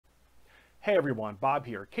Hey everyone, Bob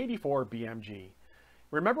here, KD4BMG.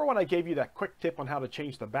 Remember when I gave you that quick tip on how to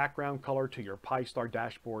change the background color to your Pistar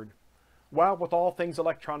dashboard? Well, with all things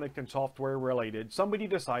electronic and software related, somebody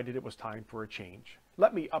decided it was time for a change.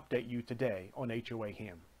 Let me update you today on HOA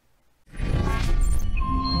Ham.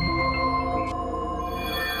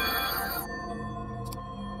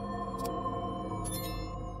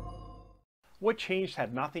 What changed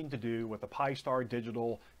had nothing to do with the Pistar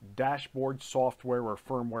digital dashboard software or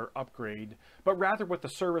firmware upgrade, but rather with the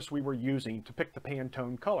service we were using to pick the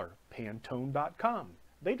Pantone color, Pantone.com.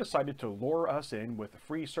 They decided to lure us in with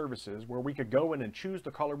free services where we could go in and choose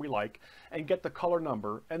the color we like and get the color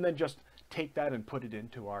number and then just take that and put it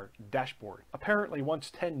into our dashboard. Apparently,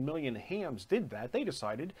 once 10 million hams did that, they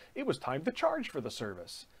decided it was time to charge for the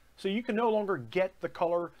service. So you can no longer get the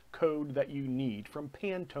color code that you need from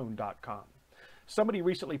Pantone.com. Somebody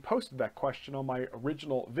recently posted that question on my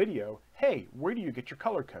original video. Hey, where do you get your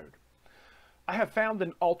color code? I have found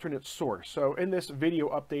an alternate source. So in this video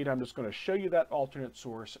update, I'm just going to show you that alternate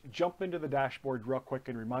source, jump into the dashboard real quick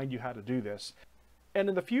and remind you how to do this. And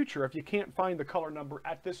in the future, if you can't find the color number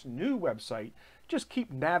at this new website, just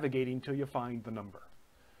keep navigating till you find the number.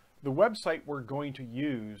 The website we're going to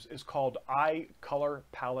use is called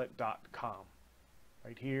icolorpalette.com.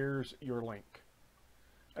 Right here's your link.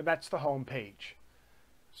 And that's the home page.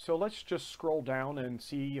 So let's just scroll down and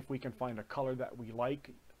see if we can find a color that we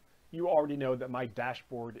like. You already know that my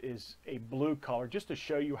dashboard is a blue color. Just to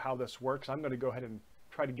show you how this works, I'm going to go ahead and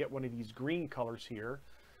try to get one of these green colors here.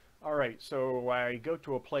 All right, so I go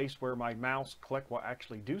to a place where my mouse click will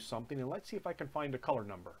actually do something, and let's see if I can find a color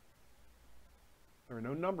number. There are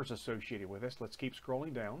no numbers associated with this. Let's keep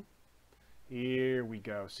scrolling down. Here we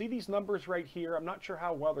go. See these numbers right here? I'm not sure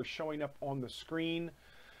how well they're showing up on the screen,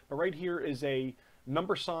 but right here is a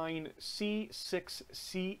number sign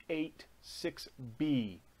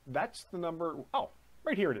C6C86B. That's the number. Oh,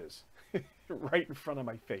 right here it is. Right in front of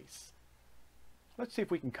my face. Let's see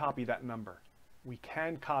if we can copy that number. We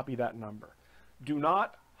can copy that number. Do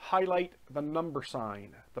not highlight the number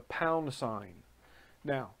sign, the pound sign.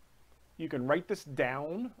 Now, you can write this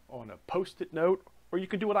down on a post-it note, or you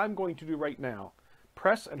can do what I'm going to do right now.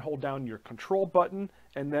 Press and hold down your control button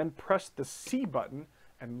and then press the C button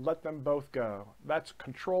and let them both go. That's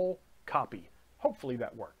control copy. Hopefully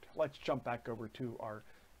that worked. Let's jump back over to our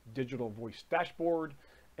digital voice dashboard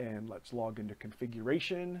and let's log into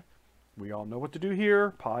configuration. We all know what to do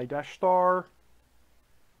here. Pi-star.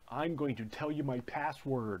 I'm going to tell you my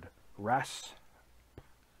password. Raspberry.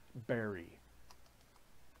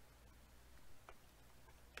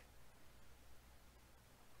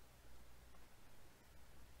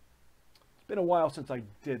 It's been a while since I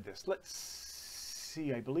did this. Let's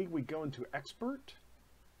see. I believe we go into expert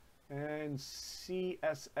and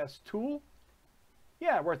CSS tool.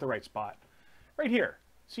 Yeah, we're at the right spot. Right here.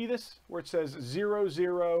 See this? Where it says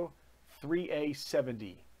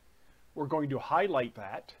 003A70. We're going to highlight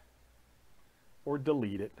that or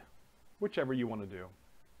delete it, whichever you want to do.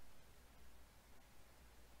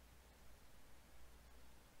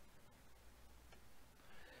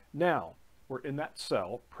 Now, we're in that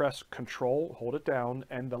cell. Press Control, hold it down,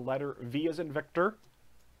 and the letter V as in Victor,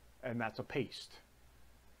 and that's a paste.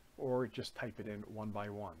 Or just type it in one by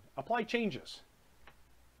one. Apply changes.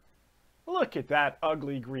 Look at that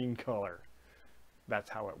ugly green color. That's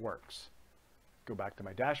how it works. Go back to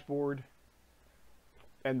my dashboard,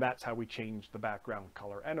 and that's how we change the background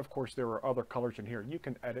color. And of course, there are other colors in here you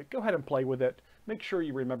can edit. Go ahead and play with it. Make sure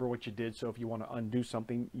you remember what you did, so if you want to undo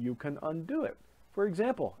something, you can undo it. For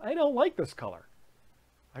example, I don't like this color.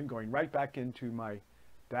 I'm going right back into my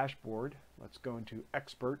dashboard. Let's go into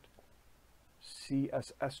Expert,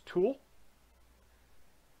 CSS Tool.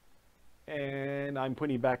 And I'm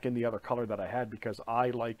putting back in the other color that I had because I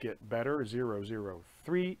like it better,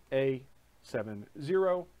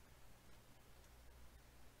 003A70.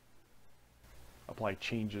 Apply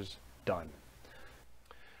changes, done.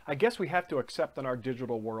 I guess we have to accept in our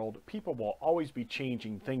digital world, people will always be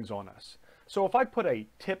changing things on us. So if I put a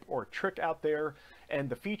tip or trick out there and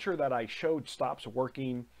the feature that I showed stops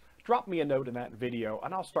working, drop me a note in that video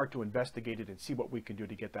and I'll start to investigate it and see what we can do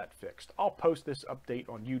to get that fixed. I'll post this update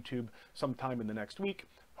on YouTube sometime in the next week.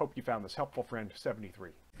 Hope you found this helpful, friend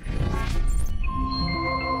 73.